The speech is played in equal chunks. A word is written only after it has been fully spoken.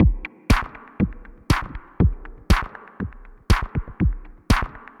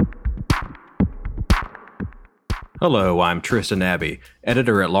Hello, I'm Tristan Abbey,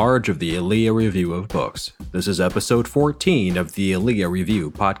 editor-at-large of the Elia Review of Books. This is episode 14 of the Elia Review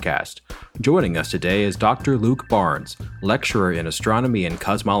podcast. Joining us today is Dr. Luke Barnes, lecturer in astronomy and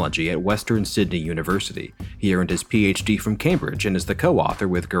cosmology at Western Sydney University. He earned his PhD from Cambridge and is the co-author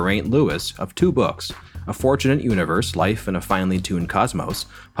with Geraint Lewis of two books, A Fortunate Universe, Life in a Finely Tuned Cosmos,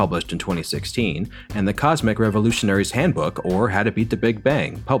 published in 2016, and The Cosmic Revolutionary's Handbook, or How to Beat the Big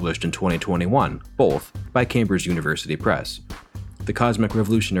Bang, published in 2021, both by Cambridge University Press. The Cosmic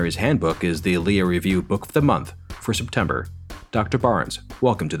Revolutionary's Handbook is the Elia Review Book of the Month for September. Dr. Barnes,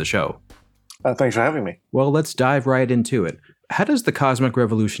 welcome to the show. Thanks for having me. Well, let's dive right into it. How does The Cosmic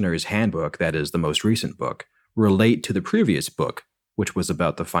Revolutionary's Handbook, that is the most recent book, relate to the previous book, which was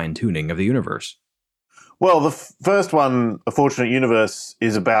about the fine-tuning of the universe? Well, the first one, A Fortunate Universe,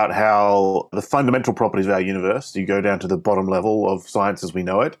 is about how the fundamental properties of our universe, you go down to the bottom level of science as we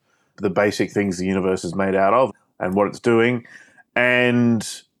know it, the basic things the universe is made out of and what it's doing. And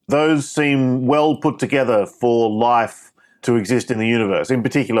those seem well put together for life to exist in the universe, in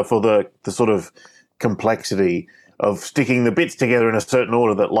particular for the sort of complexity of sticking the bits together in a certain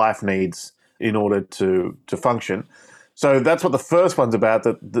order that life needs in order to function. So that's what the first one's about,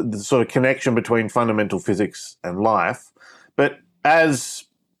 the sort of connection between fundamental physics and life. But as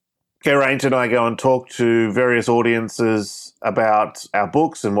Geraint and I go and talk to various audiences about our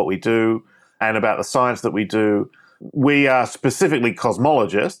books and what we do and about the science that we do, we are specifically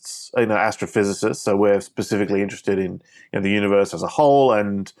cosmologists, astrophysicists, so we're specifically interested in the universe as a whole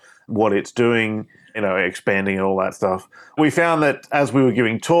and what it's doing, expanding and all that stuff. We found that as we were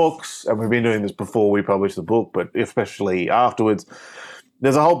giving talks, and we've been doing this before we published the book, but especially afterwards,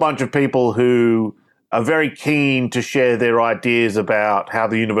 there's a whole bunch of people who are very keen to share their ideas about how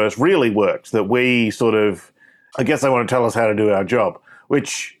the universe really works, that we sort of, I guess they want to tell us how to do our job,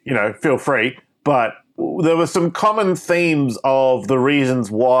 which, feel free, but there were some common themes of the reasons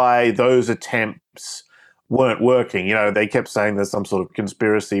why those attempts weren't working. They kept saying there's some sort of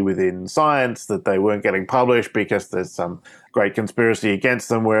conspiracy within science, that they weren't getting published because there's some great conspiracy against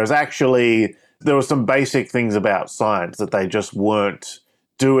them, whereas actually there were some basic things about science that they just weren't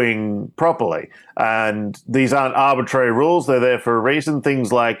doing properly. And these aren't arbitrary rules. They're there for a reason.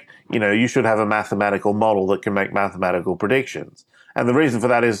 Things like, you should have a mathematical model that can make mathematical predictions. And the reason for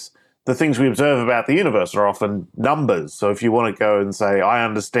that is the things we observe about the universe are often numbers. So if you want to go and say, I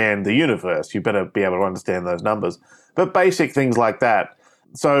understand the universe, you better be able to understand those numbers. But basic things like that.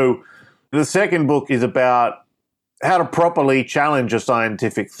 So the second book is about how to properly challenge a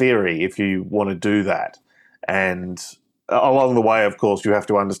scientific theory if you want to do that. And along the way, of course, you have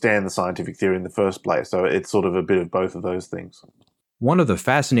to understand the scientific theory in the first place. So it's sort of a bit of both of those things. One of the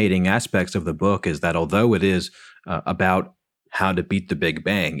fascinating aspects of the book is that although it is about how to beat the Big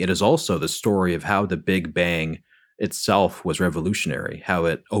Bang, it is also the story of how the Big Bang itself was revolutionary, how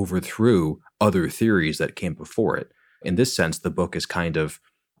it overthrew other theories that came before it. In this sense, the book is kind of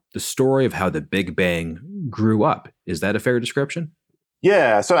the story of how the Big Bang grew up. Is that a fair description?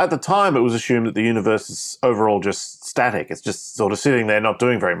 Yeah, so at the time it was assumed that the universe is overall just static. It's just sort of sitting there not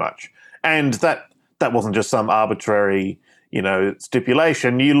doing very much. And that wasn't just some arbitrary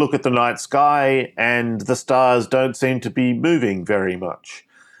stipulation. You look at the night sky and the stars don't seem to be moving very much.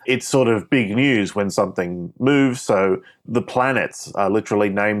 It's sort of big news when something moves. So the planets are literally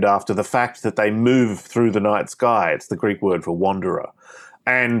named after the fact that they move through the night sky. It's the Greek word for wanderer.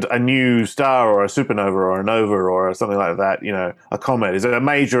 And a new star or a supernova or a nova or something like that, a comet is a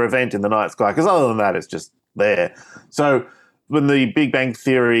major event in the night sky, because other than that, it's just there. So when the Big Bang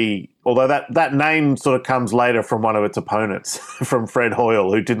Theory, although that name sort of comes later from one of its opponents, from Fred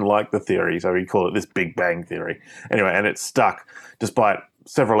Hoyle, who didn't like the theory, so he called it this Big Bang Theory. Anyway, and it stuck despite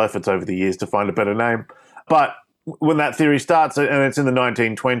several efforts over the years to find a better name. But when that theory starts, and it's in the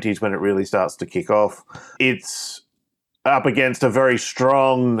 1920s when it really starts to kick off, it's up against a very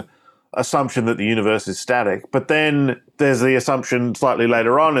strong assumption that the universe is static. But then there's the assumption slightly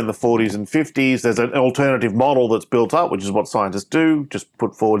later on in the 40s and 50s, there's an alternative model that's built up, which is what scientists do, just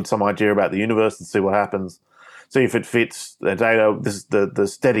put forward some idea about the universe and see what happens. See if it fits their data. This is the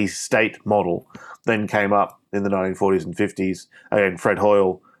steady state model then came up in the 1940s and 50s. Again, Fred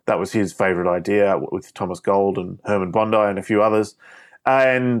Hoyle, that was his favorite idea with Thomas Gold and Herman Bondi and a few others.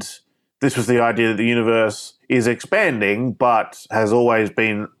 And this was the idea that the universe is expanding, but has always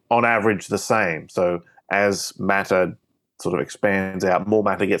been on average the same. So as matter sort of expands out, more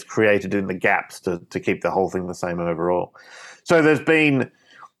matter gets created in the gaps to keep the whole thing the same overall. So there's been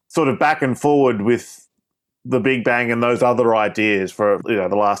sort of back and forward with the Big Bang and those other ideas for the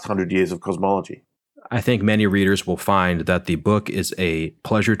last 100 years of cosmology. I think many readers will find that the book is a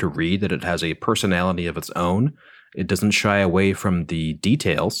pleasure to read, that it has a personality of its own, It doesn't shy away from the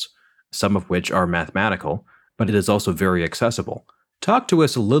details, some of which are mathematical, but it is also very accessible. Talk to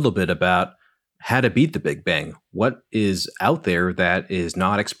us a little bit about how to beat the Big Bang. What is out there that is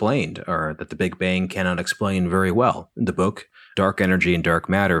not explained or that the Big Bang cannot explain very well? In the book, dark energy and dark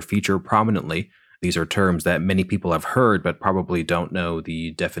matter feature prominently. These are terms that many people have heard but probably don't know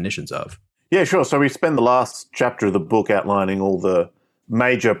the definitions of. Yeah, sure. So we spend the last chapter of the book outlining all the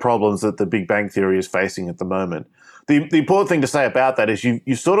major problems that the Big Bang Theory is facing at the moment. The important thing to say about that is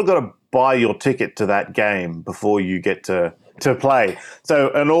you sort of got to buy your ticket to that game before you get to play.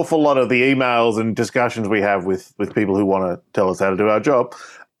 So an awful lot of the emails and discussions we have with people who want to tell us how to do our job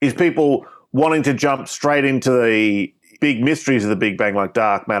is people wanting to jump straight into the big mysteries of the Big Bang, like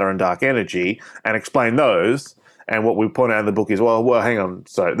dark matter and dark energy, and explain those. And what we point out in the book is, well, hang on.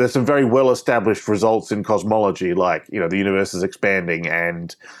 So there's some very well-established results in cosmology, like, the universe is expanding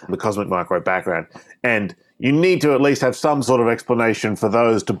and the cosmic microwave background. And you need to at least have some sort of explanation for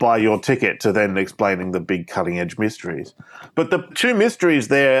those to buy your ticket to then explaining the big cutting-edge mysteries. But the two mysteries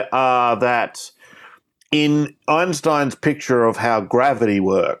there are that in Einstein's picture of how gravity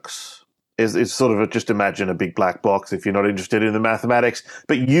works, is sort of just imagine a big black box if you're not interested in the mathematics,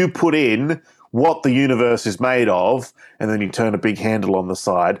 but you put in what the universe is made of, and then you turn a big handle on the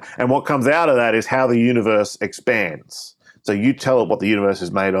side. And what comes out of that is how the universe expands. So you tell it what the universe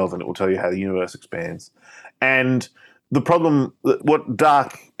is made of, and it will tell you how the universe expands. And the problem, what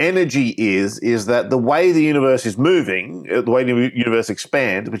dark energy is that the way the universe is moving, the way the universe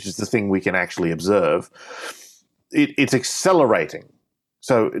expands, which is the thing we can actually observe, it's accelerating.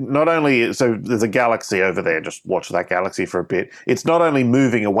 So there's a galaxy over there, just watch that galaxy for a bit. It's not only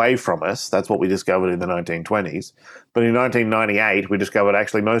moving away from us, that's what we discovered in the 1920s, but in 1998 we discovered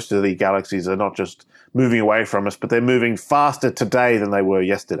actually most of the galaxies are not just moving away from us, but they're moving faster today than they were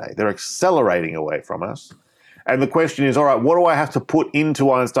yesterday. They're accelerating away from us. And the question is, all right, what do I have to put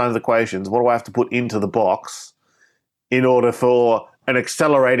into Einstein's equations? What do I have to put into the box in order for an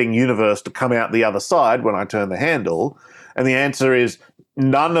accelerating universe to come out the other side when I turn the handle? And the answer is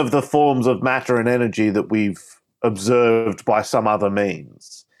none of the forms of matter and energy that we've observed by some other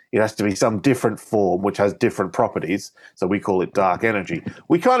means. It has to be some different form which has different properties, so we call it dark energy.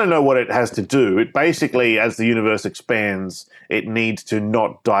 We kind of know what it has to do. It basically, as the universe expands, it needs to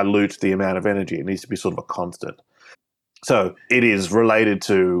not dilute the amount of energy. It needs to be sort of a constant. So it is related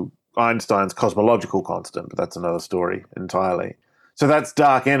to Einstein's cosmological constant, but that's another story entirely. So that's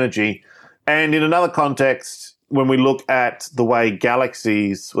dark energy. And in another context, when we look at the way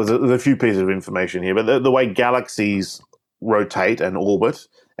galaxies, there's a few pieces of information here, but the way galaxies rotate and orbit,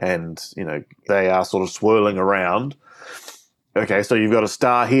 and they are sort of swirling around. Okay, so you've got a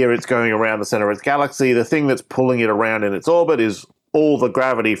star here, it's going around the center of its galaxy. The thing that's pulling it around in its orbit is all the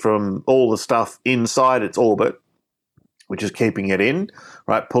gravity from all the stuff inside its orbit, which is keeping it in,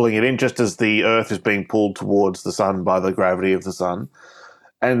 right? Pulling it in, just as the Earth is being pulled towards the sun by the gravity of the sun.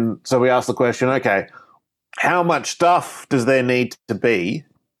 And so we ask the question, okay, how much stuff does there need to be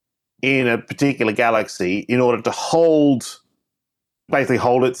in a particular galaxy in order to basically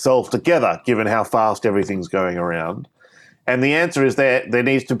hold itself together, given how fast everything's going around? And the answer is that there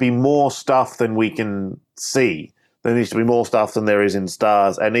needs to be more stuff than we can see. There needs to be more stuff than there is in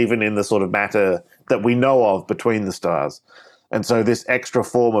stars, and even in the sort of matter that we know of between the stars. And so this extra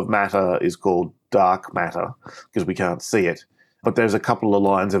form of matter is called dark matter, because we can't see it. But there's a couple of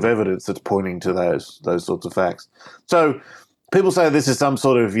lines of evidence that's pointing to those sorts of facts. So people say this is some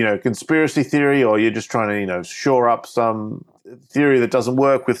sort of, conspiracy theory, or you're just trying to, shore up some theory that doesn't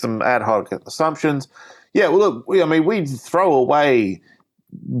work with some ad hoc assumptions. Yeah, well, look, we'd throw away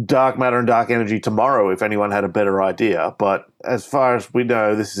dark matter and dark energy tomorrow if anyone had a better idea. But as far as we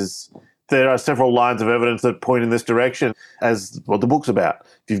know, there are several lines of evidence that point in this direction, as what the book's about.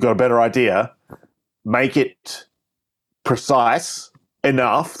 If you've got a better idea, make it precise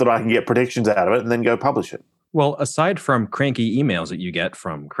enough that I can get predictions out of it and then go publish it. Well, aside from cranky emails that you get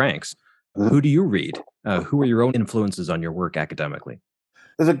from cranks, who do you read? Who are your own influences on your work academically?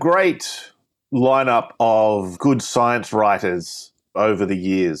 There's a great lineup of good science writers over the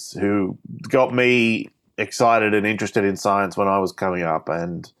years who got me excited and interested in science when I was coming up,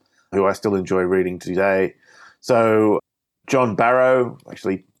 and who I still enjoy reading today. So John Barrow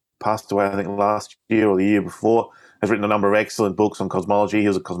actually passed away, I think, last year or the year before, has written a number of excellent books on cosmology. He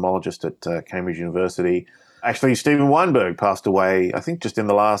was a cosmologist at Cambridge University. Actually, Steven Weinberg passed away, I think, just in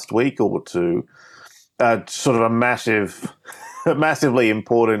the last week or two. Sort of a massively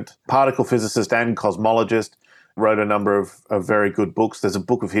important particle physicist and cosmologist. Wrote a number of very good books. There's a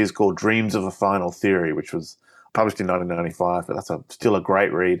book of his called Dreams of a Final Theory, which was published in 1995, but that's still a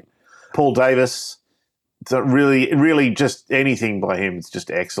great read. Paul Davies So really just anything by him is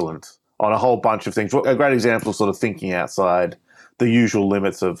just excellent on a whole bunch of things. A great example of sort of thinking outside the usual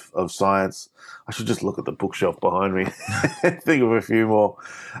limits of science. I should just look at the bookshelf behind me and think of a few more.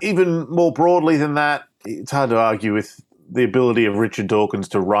 Even more broadly than that, it's hard to argue with the ability of Richard Dawkins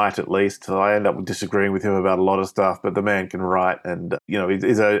to write, at least. I end up disagreeing with him about a lot of stuff, but the man can write and,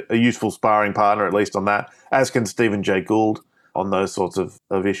 is a useful sparring partner, at least on that, as can Stephen Jay Gould on those sorts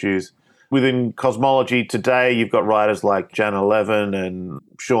of issues. Within cosmology today, you've got writers like Janna Levin and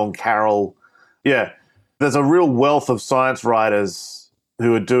Sean Carroll. Yeah, there's a real wealth of science writers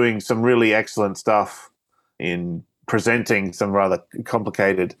who are doing some really excellent stuff in presenting some rather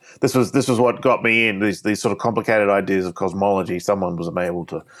complicated. This was what got me in these sort of complicated ideas of cosmology. Someone was able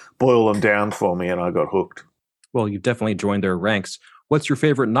to boil them down for me, and I got hooked. Well, you've definitely joined their ranks. What's your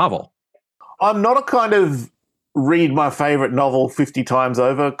favorite novel? I'm not a kind of read my favorite novel 50 times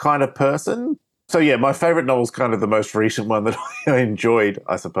over kind of person. So yeah, my favorite novel is kind of the most recent one that I enjoyed,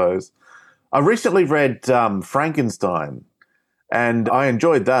 I suppose. I recently read Frankenstein, and I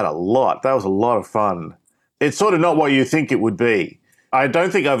enjoyed that a lot. That was a lot of fun. It's sort of not what you think it would be. I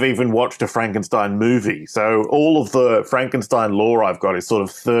don't think I've even watched a Frankenstein movie. So all of the Frankenstein lore I've got is sort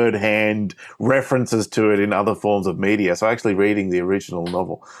of third-hand references to it in other forms of media. So actually reading the original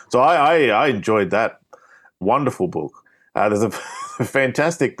novel. So I enjoyed that. Wonderful book. There's a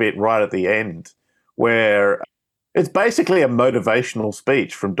fantastic bit right at the end where it's basically a motivational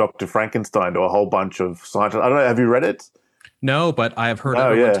speech from Dr. Frankenstein to a whole bunch of scientists. I don't know, have you read it? No, but I have heard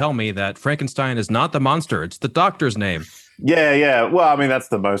everyone tell me that Frankenstein is not the monster. It's the doctor's name. Yeah. Well, I mean, that's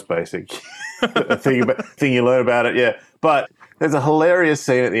the most basic thing you learn about it, yeah. But there's a hilarious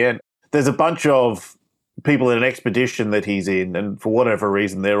scene at the end. There's a bunch of people in an expedition that he's in, and for whatever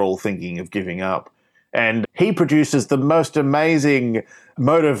reason, they're all thinking of giving up. And he produces the most amazing,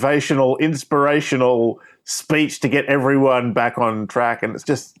 motivational, inspirational speech to get everyone back on track. And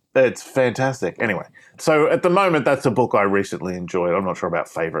it's fantastic. Anyway, so at the moment, that's a book I recently enjoyed. I'm not sure about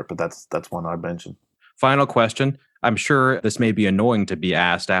favorite, but that's one I'd mention. Final question. I'm sure this may be annoying to be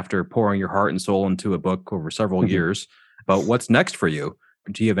asked after pouring your heart and soul into a book over several years, but what's next for you?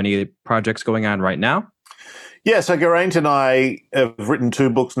 Do you have any projects going on right now? Yeah, so Geraint and I have written 2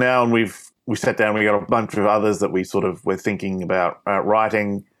 books now, and we sat down, we got a bunch of others that we're thinking about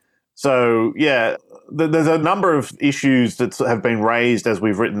writing. So, yeah, there's a number of issues that have been raised as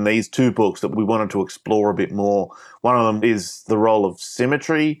we've written these 2 books that we wanted to explore a bit more. One of them is the role of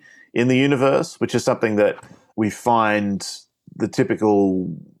symmetry in the universe, which is something that we find the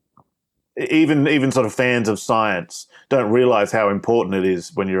typical, even sort of fans of science don't realize how important it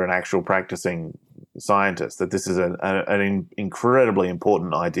is when you're an actual practicing scientist, that this is an incredibly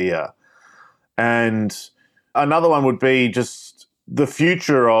important idea. And another one would be just the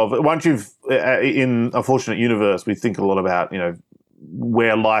future of, once in A Fortunate Universe, we think a lot about,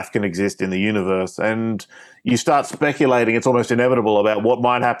 where life can exist in the universe. And you start speculating, it's almost inevitable, about what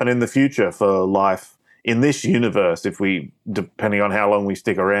might happen in the future for life in this universe depending on how long we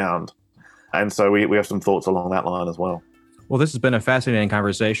stick around. And so we have some thoughts along that line as well. Well, this has been a fascinating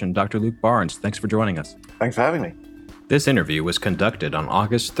conversation. Dr. Luke Barnes, thanks for joining us. Thanks for having me. This interview was conducted on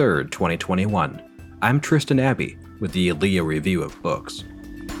August 3rd, 2021. I'm Tristan Abbey with the Alea Review of Books.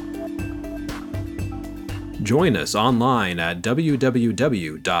 Join us online at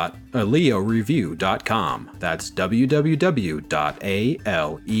www.aleareview.com. That's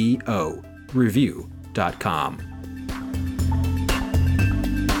www.aleoreview.com.